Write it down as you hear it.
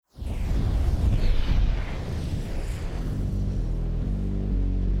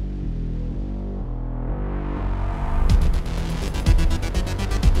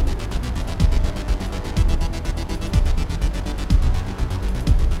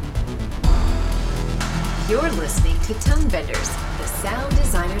You're listening to Tone Benders, the Sound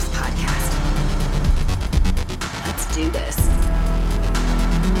Designers Podcast. Let's do this.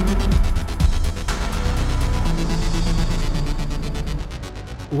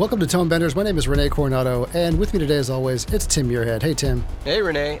 Welcome to Tone Benders. My name is Renee Coronado, and with me today, as always, it's Tim Muirhead. Hey, Tim. Hey,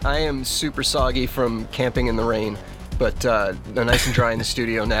 Renee. I am super soggy from camping in the rain, but nice and dry in the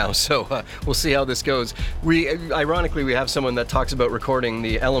studio now, so we'll see how this goes. Ironically, we have someone that talks about recording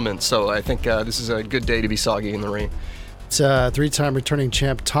the elements, so I think this is a good day to be soggy in the rain. It's three-time returning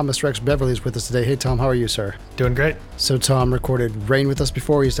champ Thomas Rex Beverly is with us today. Hey, Tom, how are you, sir? Doing great. So Tom recorded rain with us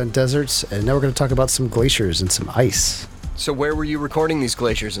before. He's done deserts, and now we're going to talk about some glaciers and some ice. So where were you recording these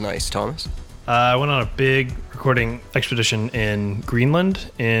glaciers and ice, Thomas? I went on a big recording expedition in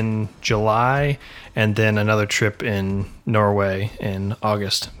Greenland in July, and then another trip in Norway in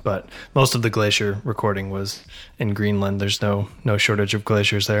August. But most of the glacier recording was in Greenland. There's no shortage of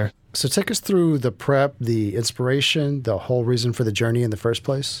glaciers there. So take us through the prep, the inspiration, the whole reason for the journey in the first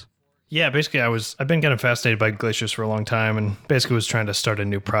place. Yeah, basically I've been kind of fascinated by glaciers for a long time, and basically was trying to start a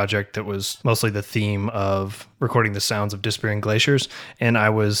new project that was mostly the theme of recording the sounds of disappearing glaciers. And I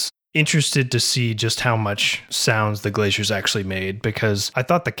was interested to see just how much sounds the glaciers actually made, because I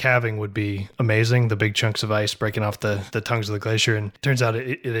thought the calving would be amazing, the big chunks of ice breaking off the tongues of the glacier, and it turns out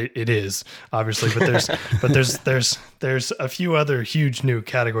it is, obviously, but there's a few other huge new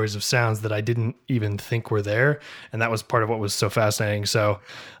categories of sounds that I didn't even think were there, and that was part of what was so fascinating. So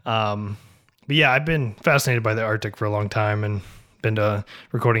but yeah, I've been fascinated by the Arctic for a long time, and been to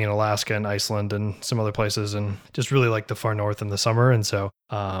recording in Alaska and Iceland and some other places, and just really like the far north in the summer. And so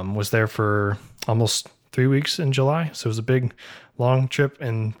was there for almost 3 weeks in July. So it was a big, long trip,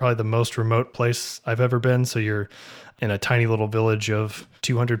 and probably the most remote place I've ever been. So you're in a tiny little village of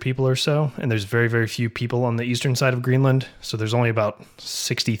 200 people or so, and there's very, very few people on the eastern side of Greenland. So there's only about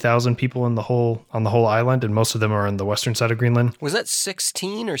 60,000 people on the whole island, and most of them are on the western side of Greenland. Was that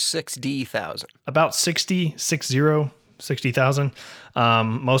 16 or 6D,000? About 60,000.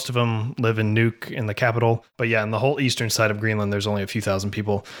 Most of them live in Nuuk, in the capital. But yeah, in the whole eastern side of Greenland, there's only a few thousand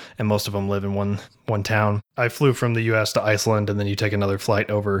people, and most of them live in one town. I flew from the U.S. to Iceland, and then you take another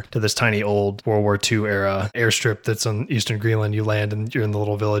flight over to this tiny old World War II era airstrip that's on eastern Greenland. You land, and you're in the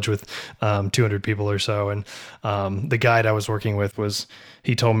little village with 200 people or so. And the guide I was working with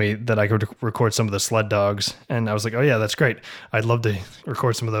he told me that I could record some of the sled dogs, and I was like, oh yeah, that's great. I'd love to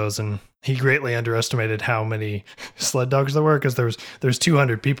record some of those. And he greatly underestimated how many sled dogs there were, because there's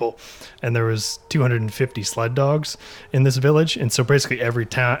 200 people, and there was 250 sled dogs in this village. And so basically every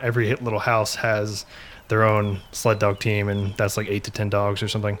little house has their own sled dog team, and that's like 8 to 10 dogs or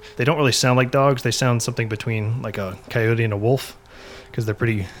something. They don't really sound like dogs. They sound something between like a coyote and a wolf, because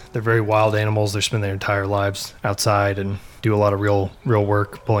they're very wild animals. They spend their entire lives outside and do a lot of real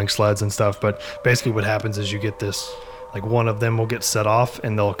work pulling sleds and stuff. But basically what happens is you get this, like, one of them will get set off,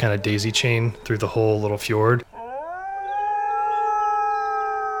 and they'll kind of daisy chain through the whole little fjord.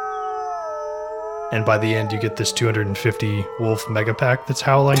 And by the end, you get this 250 wolf megapack that's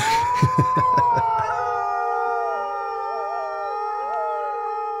howling.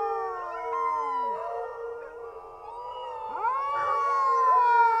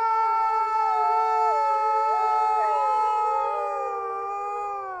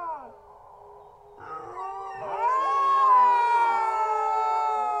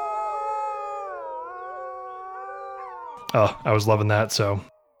 Oh, I was loving that. So,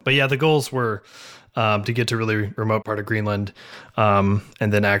 but yeah, the goals were to get to a really remote part of Greenland, and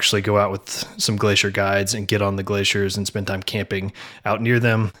then actually go out with some glacier guides and get on the glaciers and spend time camping out near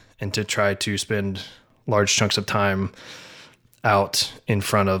them, and to try to spend large chunks of time out in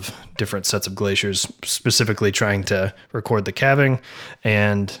front of different sets of glaciers, specifically trying to record the calving,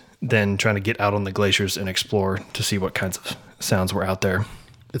 and then trying to get out on the glaciers and explore to see what kinds of sounds were out there.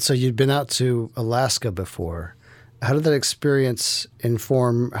 So you'd been out to Alaska before. How did that experience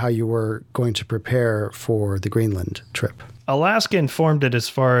inform how you were going to prepare for the Greenland trip? Alaska informed it as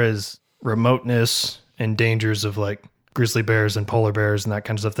far as remoteness and dangers of like grizzly bears and polar bears and that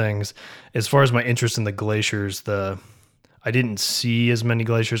kinds of things. As far as my interest in the glaciers, I didn't see as many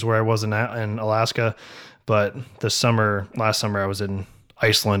glaciers where I was in Alaska, but last summer I was in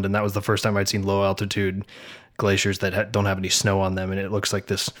Iceland, and that was the first time I'd seen low altitude glaciers that don't have any snow on them, and it looks like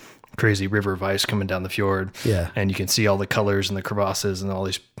this crazy river of ice coming down the fjord. Yeah. And you can see all the colors and the crevasses and all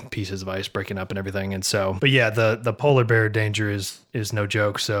these pieces of ice breaking up and everything. And so, but yeah, the polar bear danger is no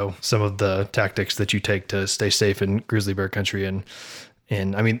joke. So some of the tactics that you take to stay safe in grizzly bear country, and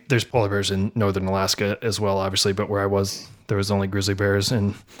I mean, there's polar bears in northern Alaska as well, obviously, but where I was, there was only grizzly bears,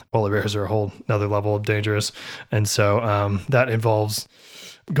 and polar bears are a whole another level of dangerous. And so that involves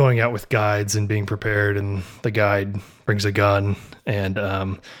going out with guides and being prepared, and the guide brings a gun and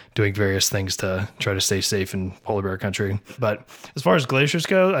doing various things to try to stay safe in polar bear country. But as far as glaciers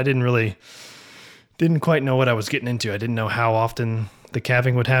go, I didn't quite know what I was getting into. I didn't know how often the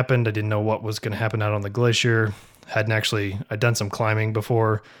calving would happen. I didn't know what was going to happen out on the glacier. I'd done some climbing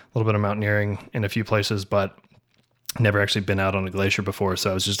before, a little bit of mountaineering in a few places, but never actually been out on a glacier before.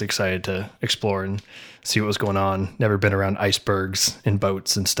 So I was just excited to explore and see what was going on. Never been around icebergs in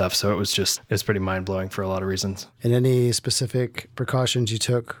boats and stuff. So it's pretty mind blowing for a lot of reasons. And any specific precautions you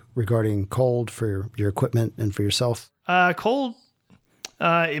took regarding cold for your equipment and for yourself? Cold,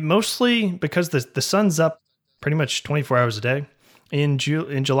 mostly because the sun's up pretty much 24 hours a day in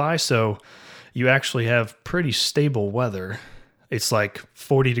July. So you actually have pretty stable weather. It's like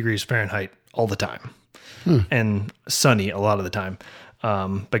 40 degrees Fahrenheit all the time. And sunny a lot of the time,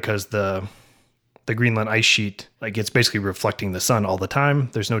 because the Greenland ice sheet, like, it's basically reflecting the sun all the time.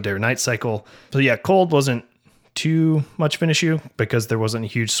 There's no day or night cycle. So yeah, cold wasn't too much of an issue because there wasn't a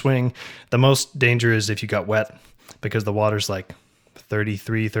huge swing. The most danger is if you got wet, because the water's like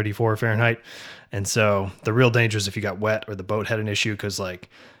 33, 34 Fahrenheit. And so the real danger is if you got wet or the boat had an issue, because like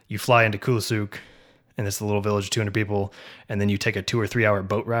you fly into Kulusuk, and it's a little village of 200 people, and then you take a 2 or 3 hour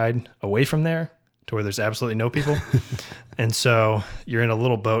boat ride away from there to where there's absolutely no people. And so you're in a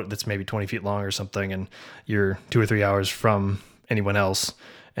little boat that's maybe 20 feet long or something, and you're 2 or 3 hours from anyone else.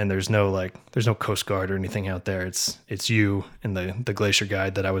 And there's no Coast Guard or anything out there. It's you and the glacier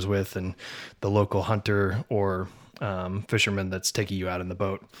guide that I was with, and the local hunter or fisherman that's taking you out in the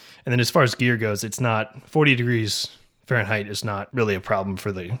boat. And then as far as gear goes, it's not 40 degrees Fahrenheit is not really a problem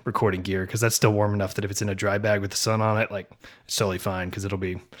for the recording gear, because that's still warm enough that if it's in a dry bag with the sun on it, like, it's totally fine, because it'll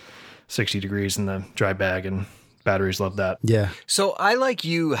be 60 degrees in the dry bag, and batteries love that. Yeah. So I, like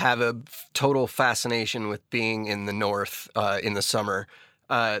you, have a total fascination with being in the north in the summer.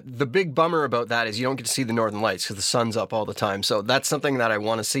 The big bummer about that is you don't get to see the northern lights because the sun's up all the time. So that's something that I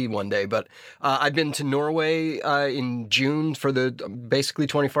want to see one day. But I've been to Norway in June for the basically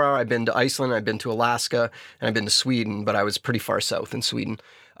 24-hour. I've been to Iceland, I've been to Alaska, and I've been to Sweden, but I was pretty far south in Sweden.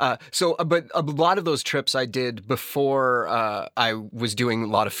 But a lot of those trips I did before I was doing a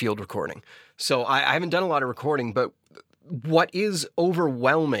lot of field recording. So I haven't done a lot of recording, but what is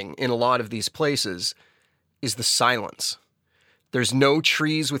overwhelming in a lot of these places is the silence. There's no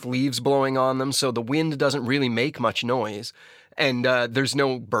trees with leaves blowing on them, so the wind doesn't really make much noise. And there's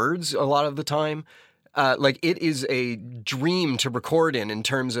no birds a lot of the time. It is a dream to record in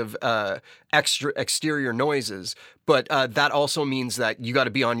terms of extra exterior noises, but that also means that you got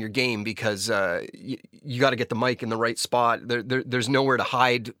to be on your game, because you got to get the mic in the right spot. There's nowhere to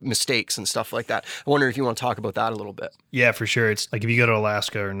hide mistakes and stuff like that. I wonder if you want to talk about that a little bit. Yeah, for sure. It's like if you go to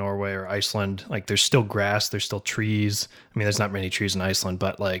Alaska or Norway or Iceland, like, there's still grass, there's still trees. I mean, there's not many trees in Iceland,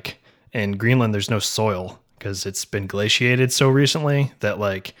 but like in Greenland, there's no soil because it's been glaciated so recently that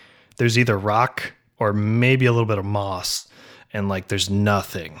like there's either rock or maybe a little bit of moss, and like there's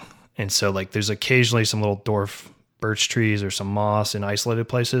nothing. And so like there's occasionally some little dwarf birch trees or some moss in isolated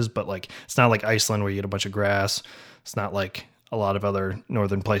places, but like it's not like Iceland where you get a bunch of grass. It's not like a lot of other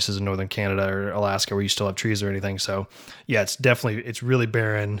northern places in northern Canada or Alaska where you still have trees or anything. So yeah, it's really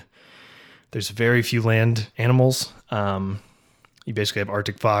barren. There's very few land animals. You basically have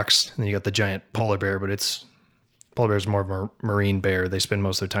Arctic fox, and then you got the giant polar bear, but polar bear is more of a marine bear. They spend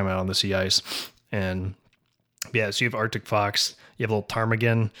most of their time out on the sea ice. And yeah, so you have Arctic fox, you have little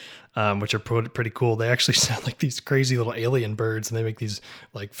ptarmigan, which are pretty cool. They actually sound like these crazy little alien birds, and they make these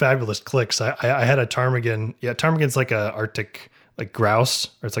like fabulous clicks. I had a ptarmigan. Yeah, ptarmigan's like a Arctic like grouse,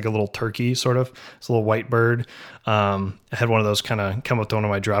 or it's like a little turkey sort of. It's a little white bird. I had one of those kind of come with one of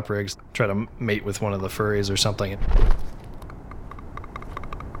my drop rigs, try to mate with one of the furries or something.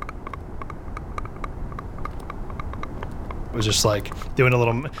 It was just like doing a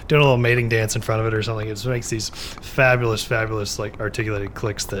little mating dance in front of it or something. It just makes these fabulous like articulated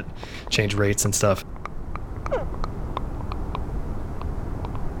clicks that change rates and stuff.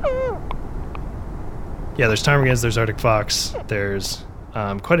 Yeah, there's ptarmigans, there's Arctic fox, there's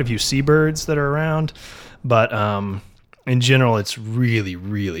quite a few seabirds that are around, but in general it's really,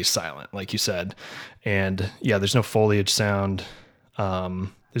 really silent, like you said. And yeah, there's no foliage sound.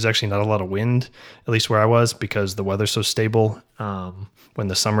 There's actually not a lot of wind, at least where I was, because the weather's so stable when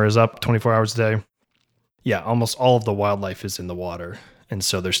the summer is up 24 hours a day. Yeah, almost all of the wildlife is in the water. And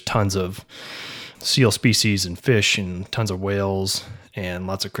so there's tons of seal species and fish and tons of whales and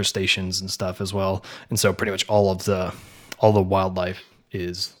lots of crustaceans and stuff as well. And so pretty much all the wildlife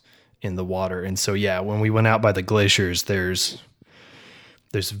is in the water. And so yeah, when we went out by the glaciers, there's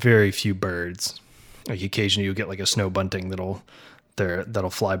very few birds. Like occasionally you get like a snow bunting that'll that'll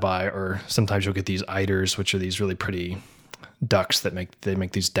fly by, or sometimes you'll get these eiders, which are these really pretty ducks that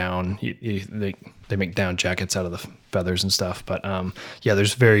make these down. They make down jackets out of the feathers and stuff. But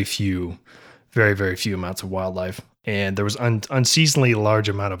there's very few amounts of wildlife, and there was unseasonably large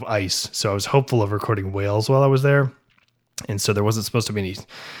amount of ice. So I was hopeful of recording whales while I was there, and so there wasn't supposed to be any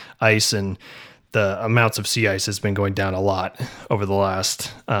ice, and the amounts of sea ice has been going down a lot over the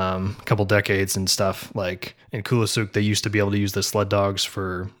last couple decades and stuff. Like in Kulusuk, they used to be able to use the sled dogs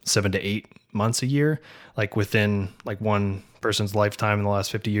for 7 to 8 months a year, like within like one person's lifetime in the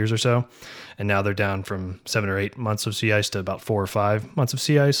last 50 years or so. And now they're down from 7 or 8 months of sea ice to about 4 or 5 months of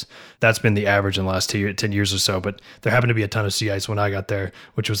sea ice. That's been the average in the last 10 years or so. But there happened to be a ton of sea ice when I got there,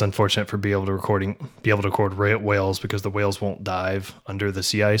 which was unfortunate for be able to record whales, because the whales won't dive under the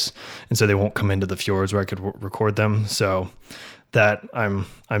sea ice, and so they won't come into the fjords where I could record them. So that I'm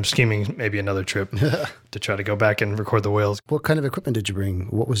scheming maybe another trip to try to go back and record the whales. What kind of equipment did you bring?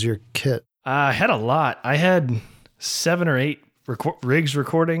 What was your kit? I had a lot. I had 7 or 8 rigs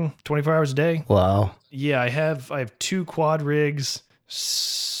recording 24 hours a day. Wow. Yeah, I have 2 quad rigs,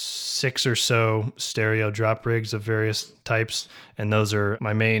 6 or so stereo drop rigs of various types, and those are,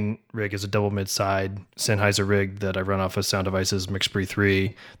 my main rig is a double mid-side Sennheiser rig that I run off of Sound Devices MixPre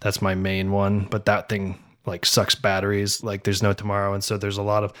 3. That's my main one, but that thing like sucks batteries like there's no tomorrow, and so there's a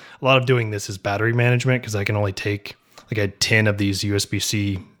lot of doing this is battery management, because I can only take like I had 10 of these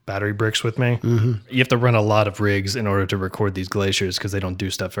USB-C battery bricks with me. Mm-hmm. You have to run a lot of rigs in order to record these glaciers, because they don't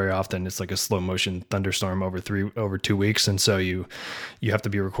do stuff very often. It's like a slow motion thunderstorm over 2 weeks, and so you have to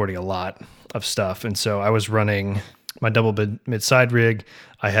be recording a lot of stuff. And so I was running my double mid-side rig.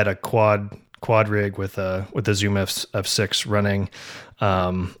 I had a quad rig with a Zoom F6 running.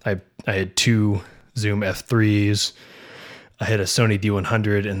 I had 2 Zoom F3s. I had a Sony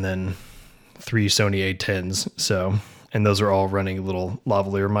D100 and then 3 Sony A10s. So, and those are all running little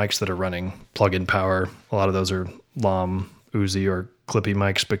lavalier mics that are running plug-in power. A lot of those are LOM, Uzi, or Clippy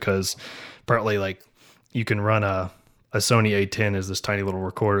mics, because partly like you can run a Sony A10 is this tiny little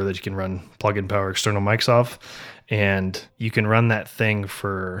recorder that you can run plug-in power external mics off, and you can run that thing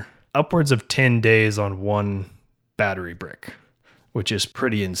for upwards of 10 days on one battery brick, which is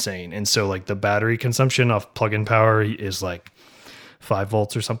pretty insane. And so like the battery consumption off plug-in power is like 5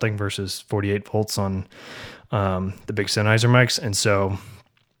 volts or something versus 48 volts on the big Sennheiser mics. And so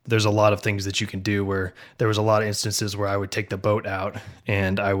there's a lot of things that you can do, where there was a lot of instances where I would take the boat out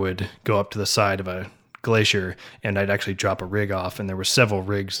and I would go up to the side of a glacier and I'd actually drop a rig off. And there were several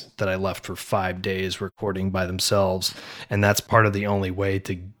rigs that I left for 5 days recording by themselves. And that's part of the only way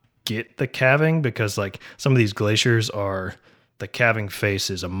to get the calving, because like some of these glaciers are, the calving face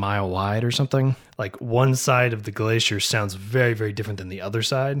is a mile wide or something. Like one side of the glacier sounds very, very different than the other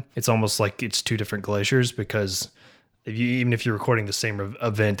side. It's almost like it's 2 different glaciers, because even if you're recording the same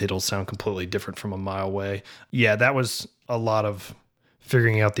event, it'll sound completely different from a mile away. Yeah, that was a lot of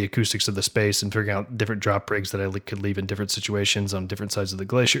figuring out the acoustics of the space and figuring out different drop rigs that I could leave in different situations on different sides of the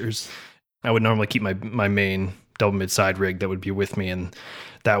glaciers. I would normally keep my main double mid-side rig that would be with me, and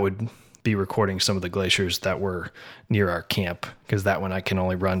that would be recording some of the glaciers that were near our camp, because that one I can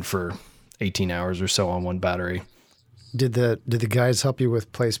only run for 18 hours or so on one battery. Did the guys help you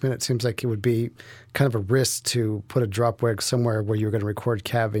with placement? It seems like it would be kind of a risk to put a drop rig somewhere where you're going to record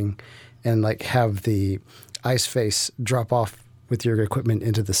calving and like have the ice face drop off with your equipment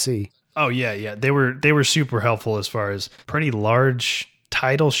into the sea. Oh yeah. They were super helpful as far as pretty large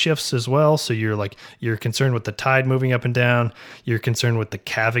tidal shifts as well. So you're concerned with the tide moving up and down. You're concerned with the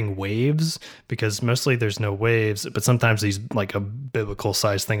calving waves, because mostly there's no waves, but sometimes these, like a biblical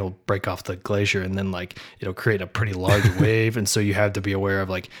sized thing will break off the glacier and then like it'll create a pretty large wave. And so you have to be aware of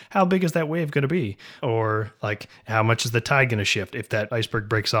like, how big is that wave going to be? Or like, how much is the tide going to shift? If that iceberg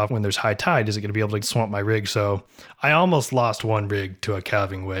breaks off when there's high tide, is it going to be able to swamp my rig? So I almost lost one rig to a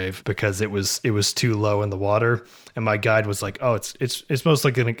calving wave because it was too low in the water. And my guide was like, "Oh, it's most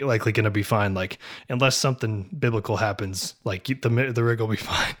likely going to be fine. Like, unless something biblical happens, like the rig will be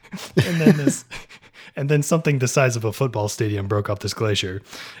fine." And then something the size of a football stadium broke off this glacier.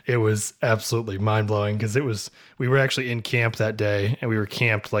 It was absolutely mind blowing, because we were actually in camp that day, and we were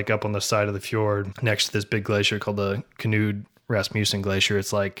camped like up on the side of the fjord next to this big glacier called the Knud Rasmussen Glacier.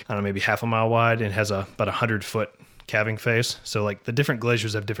 It's like, I don't know, maybe half a mile wide, and has about 100-foot calving face. So like the different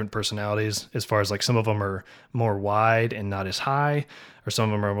glaciers have different personalities, as far as like some of them are more wide and not as high, or some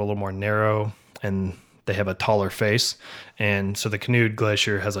of them are a little more narrow and they have a taller face. And so the Knud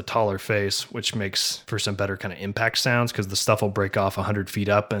Glacier has a taller face, which makes for some better kind of impact sounds, because the stuff will break off 100 feet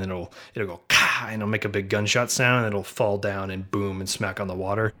up and it'll go ka, and it'll make a big gunshot sound, and it'll fall down and boom and smack on the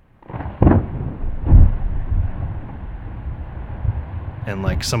water. and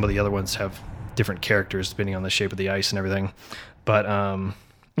like some of the other ones have different characters depending on the shape of the ice and everything. But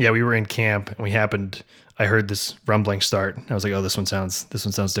yeah, we were in camp and I heard this rumbling start. I was like, oh, this one sounds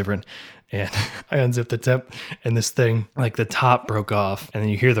different. And I unzipped the tip, and this thing, like the top broke off, and then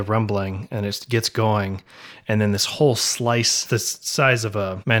you hear the rumbling, and it gets going, and then this whole slice, the size of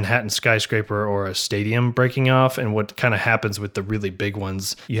a Manhattan skyscraper or a stadium, breaking off. And what kind of happens with the really big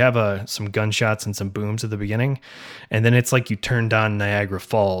ones, you have some gunshots and some booms at the beginning, and then it's like you turned on Niagara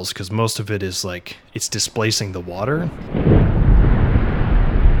Falls, because most of it is like it's displacing the water.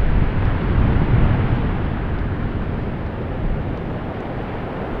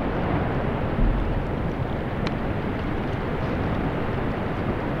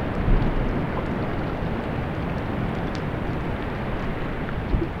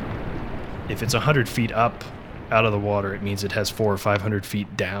 If it's 100 feet up out of the water, it means it has 400 or 500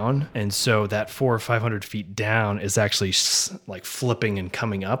 feet down. And so that 400 or 500 feet down is actually like flipping and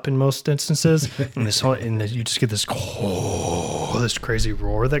coming up in most instances. And you just get this crazy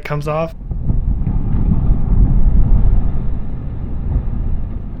roar that comes off.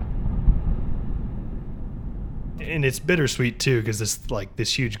 And it's bittersweet too, because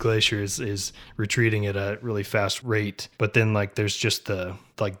this huge glacier is retreating at a really fast rate. But then like there's just the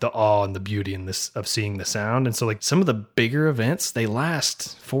awe and the beauty of seeing the sound. And so like some of the bigger events, they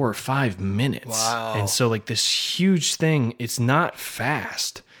last 4 or 5 minutes. Wow. And so like this huge thing, it's not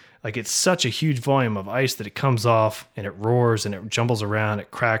fast. Like it's such a huge volume of ice that it comes off and it roars and it jumbles around, it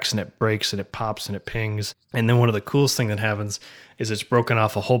cracks and it breaks and it pops and it pings. And then one of the coolest thing that happens is it's broken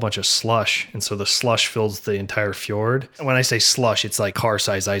off a whole bunch of slush. And so the slush fills the entire fjord. And when I say slush, it's like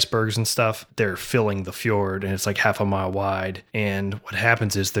car-sized icebergs and stuff. They're filling the fjord, and it's like half a mile wide. And what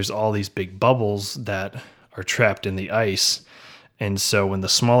happens is there's all these big bubbles that are trapped in the ice. And so when the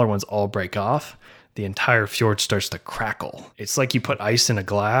smaller ones all break off, the entire fjord starts to crackle. It's like you put ice in a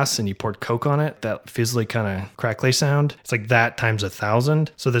glass and you poured Coke on it, that fizzly kind of crackly sound. It's like that times 1,000.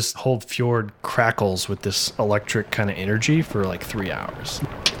 So this whole fjord crackles with this electric kind of energy for like 3 hours.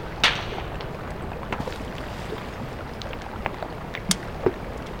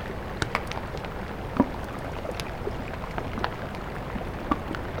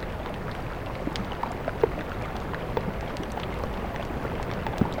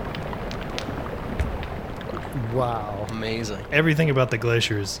 Wow. Amazing. Everything about the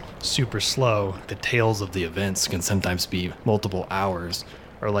glacier is super slow. The tails of the events can sometimes be multiple hours.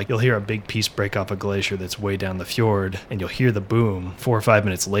 Or like you'll hear a big piece break off a glacier that's way down the fjord, and you'll hear the boom. 4 or 5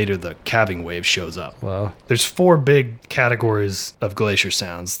 minutes later, the calving wave shows up. Wow. There's 4 big categories of glacier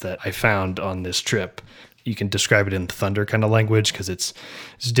sounds that I found on this trip. You can describe it in thunder kind of language because it's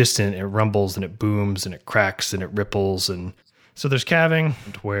distant, it rumbles and it booms and it cracks and it ripples. And so there's calving,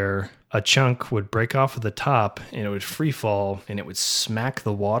 where a chunk would break off at the top and it would free fall and it would smack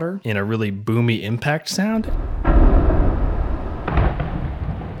the water in a really boomy impact sound.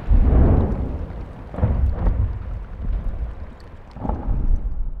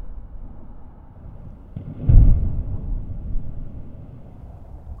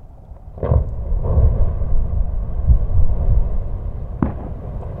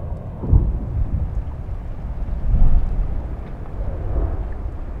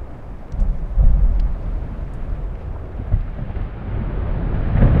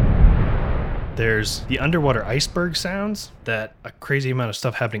 There's the underwater iceberg sounds, that a crazy amount of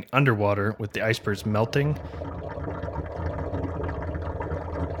stuff happening underwater with the icebergs melting.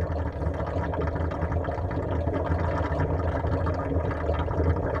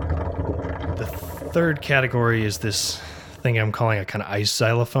 The third category is this thing I'm calling a kind of ice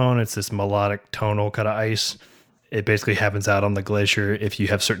xylophone. It's this melodic tonal kind of ice. It basically happens out on the glacier if you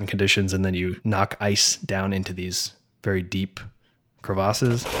have certain conditions and then you knock ice down into these very deep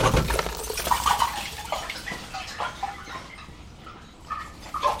crevasses.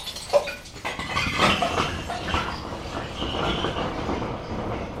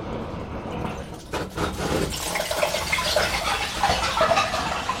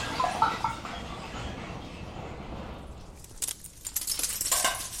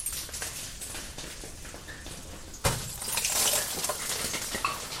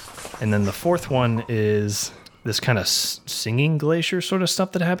 And then the fourth one is this kind of singing glacier sort of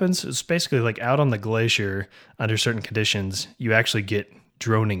stuff that happens. It's basically like out on the glacier under certain conditions, you actually get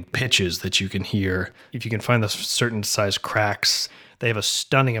droning pitches that you can hear. If you can find the certain size cracks, they have a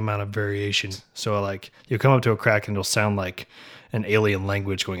stunning amount of variation. So like you'll come up to a crack and it'll sound like an alien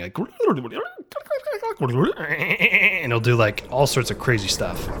language going like, and it'll do like all sorts of crazy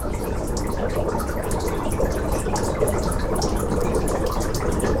stuff.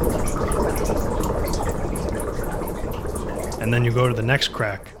 And then you go to the next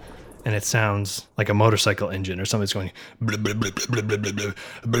crack, and it sounds like a motorcycle engine or something's going blah, blah, blah, blah, blah, blah, blah,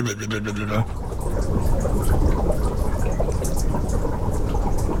 blah, blah, blah, blah, blah.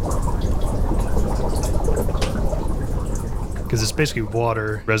 Because it's basically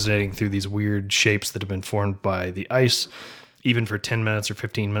water resonating through these weird shapes that have been formed by the ice. Even for 10 minutes or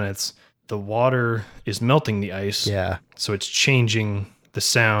 15 minutes, the water is melting the ice. Yeah. So it's changing the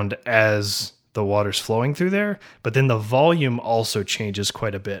sound as the water's flowing through there. But then the volume also changes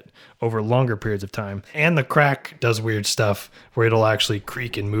quite a bit over longer periods of time. And the crack does weird stuff where it'll actually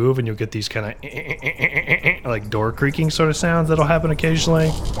creak and move, and you'll get these kind of like door creaking sort of sounds that'll happen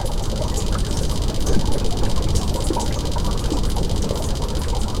occasionally.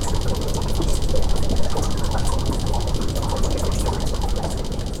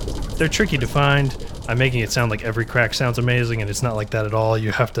 They're tricky to find. I'm making it sound like every crack sounds amazing, and it's not like that at all.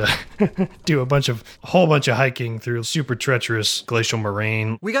 You have to do a whole bunch of hiking through super treacherous glacial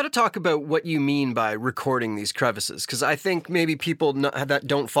moraine. We got to talk about what you mean by recording these crevices, because I think maybe people that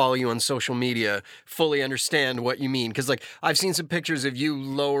don't follow you on social media fully understand what you mean. Because like I've seen some pictures of you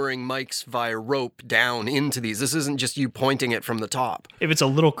lowering mics via rope down into these. This isn't just you pointing it from the top. If it's a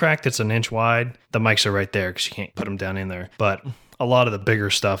little crack that's an inch wide, the mics are right there because you can't put them down in there. But a lot of the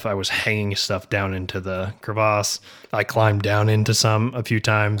bigger stuff, I was hanging stuff down into the crevasse. I climbed down into some a few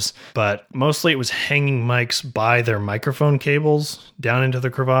times, but mostly it was hanging mics by their microphone cables down into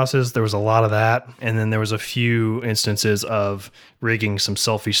the crevasses. There was a lot of that. And then there was a few instances of rigging some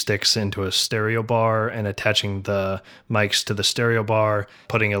selfie sticks into a stereo bar and attaching the mics to the stereo bar,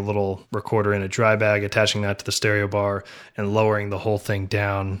 putting a little recorder in a dry bag, attaching that to the stereo bar, and lowering the whole thing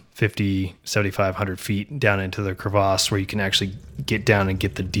down 50, 7,500 feet down into the crevasse where you can actually get down and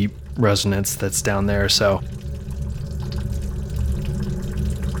get the deep resonance that's down there. So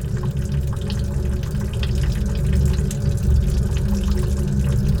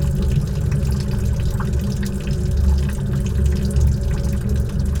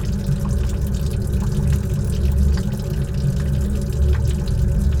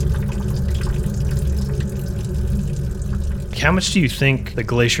how much do you think the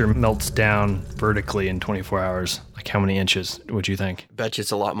glacier melts down vertically in 24 hours? Like how many inches would you think? Bet you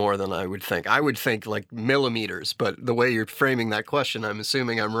it's a lot more than I would think. I would think like millimeters, but the way you're framing that question, I'm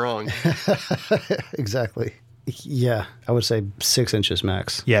assuming I'm wrong. Exactly. Yeah, I would say 6 inches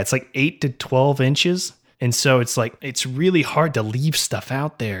max. Yeah, it's like 8 to 12 inches. And so it's like, it's really hard to leave stuff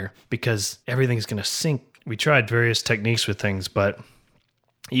out there because everything's going to sink. We tried various techniques with things, but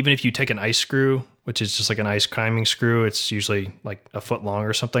even if you take an ice screw, which is just like an ice climbing screw, it's usually like a foot long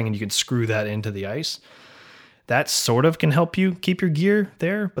or something, and you can screw that into the ice. That sort of can help you keep your gear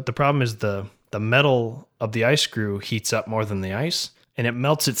there, but the problem is the metal of the ice screw heats up more than the ice, and it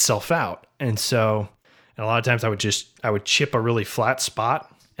melts itself out. And so a lot of times I would chip a really flat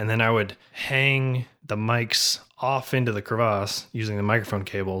spot, and then I would hang the mics off into the crevasse using the microphone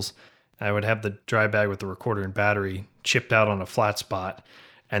cables. I would have the dry bag with the recorder and battery chipped out on a flat spot,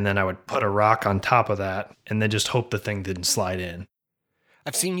 and then I would put a rock on top of that and then just hope the thing didn't slide in.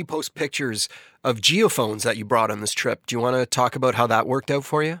 I've seen you post pictures of geophones that you brought on this trip. Do you want to talk about how that worked out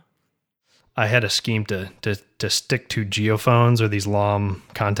for you? I had a scheme to stick to geophones or these LOM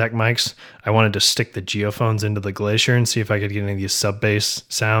contact mics. I wanted to stick the geophones into the glacier and see if I could get any of these sub-bass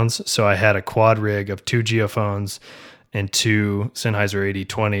sounds. So I had a quad rig of 2 geophones and 2 Sennheiser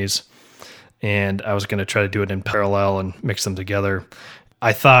 8020s, and I was going to try to do it in parallel and mix them together.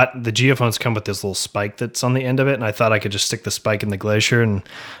 I thought the geophones come with this little spike that's on the end of it, and I thought I could just stick the spike in the glacier. And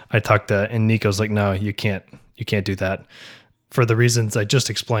I talked to, and Nico's like, no, you can't do that for the reasons I just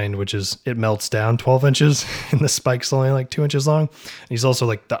explained, which is it melts down 12 inches and the spike's only like 2 inches long. And he's also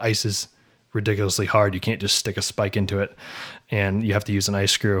like, the ice is ridiculously hard. You can't just stick a spike into it, and you have to use an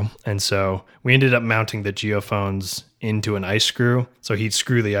ice screw. And so we ended up mounting the geophones into an ice screw. So he'd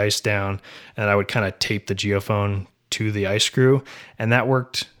screw the ice down, and I would kind of tape the geophone to the ice screw, and that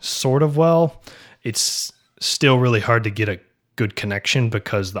worked sort of well. It's still really hard to get a good connection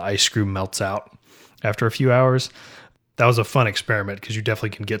because the ice screw melts out after a few hours. That was a fun experiment because you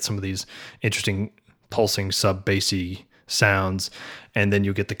definitely can get some of these interesting pulsing sub-bassy sounds, and then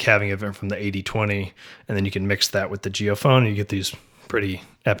you get the calving event from the 8020, and then you can mix that with the geophone and you get these pretty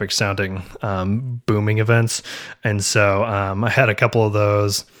epic sounding booming events. And so I had a couple of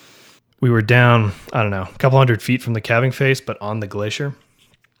those. We were down, I don't know, a couple hundred feet from the calving face, but on the glacier.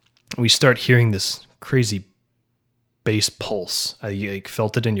 We start hearing this crazy bass pulse. You like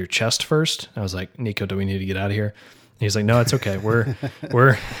felt it in your chest first. I was like, Nico, do we need to get out of here? And he's like, no, it's okay. We're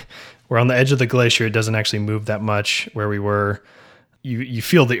on the edge of the glacier. It doesn't actually move that much where we were. you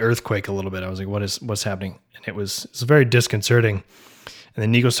feel the earthquake a little bit. I was like, what's happening? And it's very disconcerting. And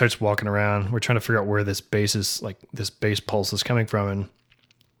then Nico starts walking around. We're trying to figure out where this bass pulse is coming from. And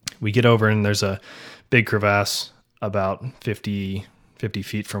we get over and there's a big crevasse about 50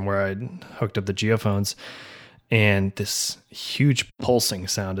 feet from where I'd hooked up the geophones. And this huge pulsing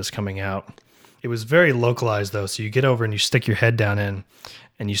sound is coming out. It was very localized though. So you get over and you stick your head down in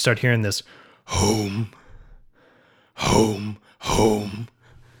and you start hearing this home, home, home.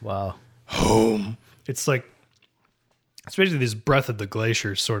 Wow. Home. It's basically this breath of the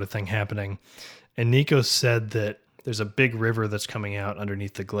glacier sort of thing happening. And Nico said that there's a big river that's coming out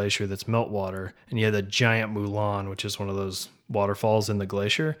underneath the glacier that's meltwater. And you had a giant Mulan, which is one of those waterfalls in the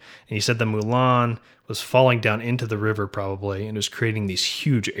glacier. And he said the Mulan was falling down into the river probably and was creating these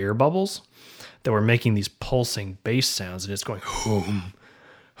huge air bubbles that were making these pulsing bass sounds. And it's going home,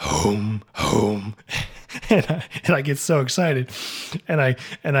 home, home. and I get so excited. And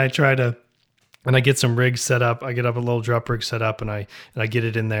I try to... And I get some rigs set up. I get up a little drop rig set up, and I get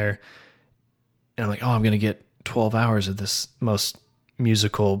it in there. And I'm like, I'm going to get 12 hours of this most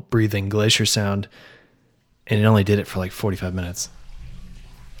musical, breathing glacier sound. And it only did it for like 45 minutes.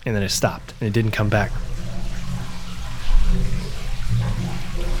 And then it stopped, and it didn't come back.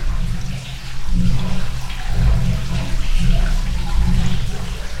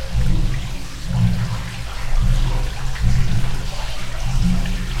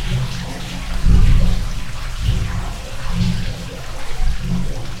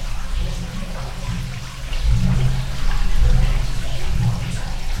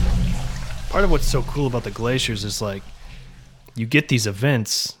 Part of what's so cool about the glaciers is like you get these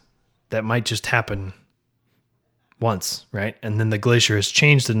events that might just happen once, right? And then the glacier has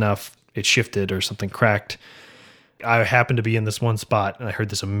changed enough, it shifted or something cracked. I happened to be in this one spot and I heard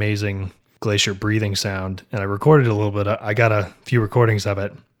this amazing glacier breathing sound and I recorded it a little bit. I got a few recordings of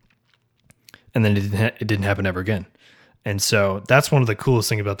it and then it didn't happen ever again. And so that's one of the coolest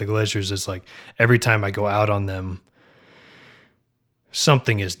things about the glaciers is like every time I go out on them,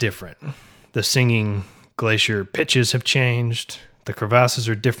 something is different. The singing glacier pitches have changed. The crevasses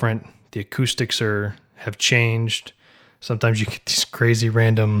are different. The acoustics have changed. Sometimes you get these crazy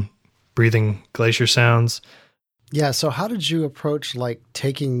random breathing glacier sounds. Yeah. So how did you approach like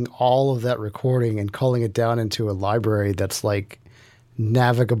taking all of that recording and culling it down into a library that's like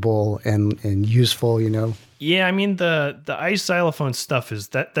navigable and useful, you know? Yeah. I mean, the ice xylophone stuff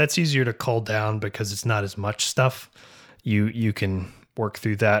that's easier to cull down because it's not as much stuff. You can work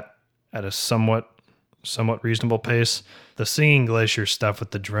through that at a somewhat reasonable pace. The singing glacier stuff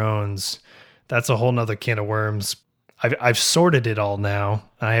with the drones, that's a whole nother can of worms. I've sorted it all now.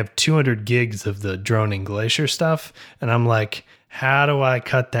 I have 200 gigs of the droning glacier stuff. And I'm like, how do I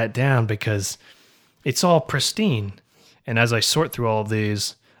cut that down? Because it's all pristine. And as I sort through all of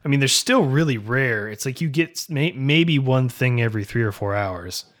these, I mean, they're still really rare. It's like you get maybe one thing every 3 or 4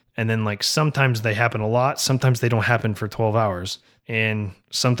 hours. And then like sometimes they happen a lot. Sometimes they don't happen for 12 hours. And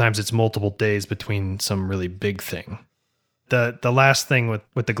sometimes it's multiple days between some really big thing. The last thing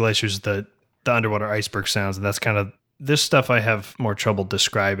with the glaciers, the underwater iceberg sounds, and that's kind of this stuff I have more trouble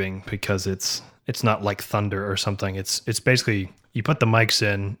describing because it's not like thunder or something. It's basically you put the mics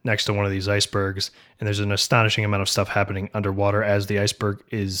in next to one of these icebergs and there's an astonishing amount of stuff happening underwater as the iceberg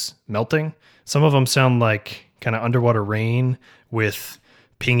is melting. Some of them sound like kind of underwater rain with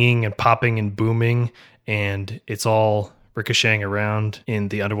pinging and popping and booming, and it's all ricocheting around in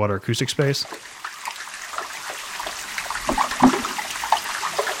the underwater acoustic space.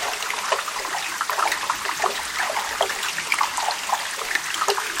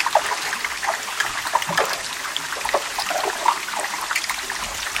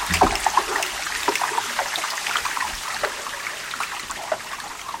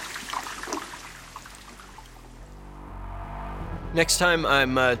 Next time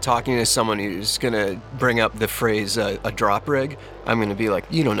I'm talking to someone who's going to bring up the phrase a drop rig, I'm going to be like,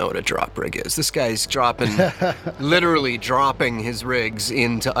 you don't know what a drop rig is. This guy's literally dropping his rigs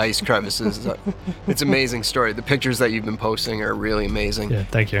into ice crevices. It's an amazing story. The pictures that you've been posting are really amazing. Yeah,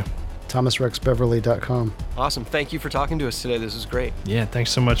 thank you. ThomasRexBeverly.com. Awesome. Thank you for talking to us today. This is great. Yeah,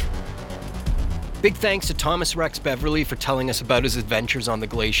 thanks so much. Big thanks to Thomas Rex Beverly for telling us about his adventures on the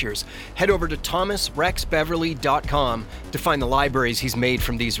glaciers. Head over to thomasrexbeverly.com to find the libraries he's made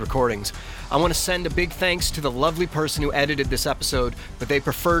from these recordings. I want to send a big thanks to the lovely person who edited this episode, but they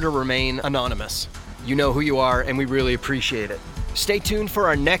prefer to remain anonymous. You know who you are, and we really appreciate it. Stay tuned for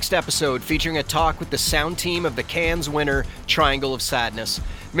our next episode featuring a talk with the sound team of the Cannes winner, Triangle of Sadness.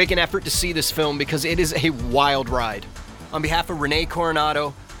 Make an effort to see this film because it is a wild ride. On behalf of Renee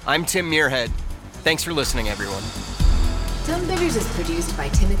Coronado, I'm Tim Muirhead. Thanks for listening, everyone. Tonebenders is produced by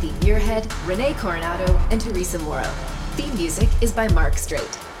Timothy Muirhead, Renee Coronado, and Teresa Morrow. Theme music is by Mark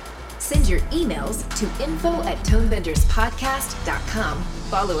Strait. Send your emails to info@tonebenderspodcast.com.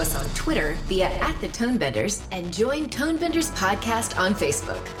 Follow us on Twitter via @TheTonebenders and join Tonebenders Podcast on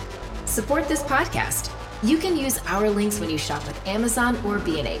Facebook. Support this podcast. You can use our links when you shop with Amazon or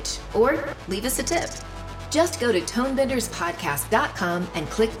B&H, or leave us a tip. Just go to tonebenderspodcast.com and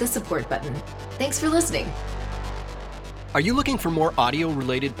click the support button. Thanks for listening. Are you looking for more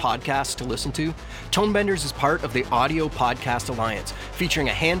audio-related podcasts to listen to? Tonebenders is part of the Audio Podcast Alliance, featuring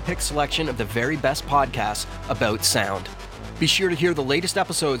a hand-picked selection of the very best podcasts about sound. Be sure to hear the latest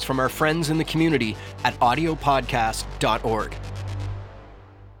episodes from our friends in the community at audiopodcast.org.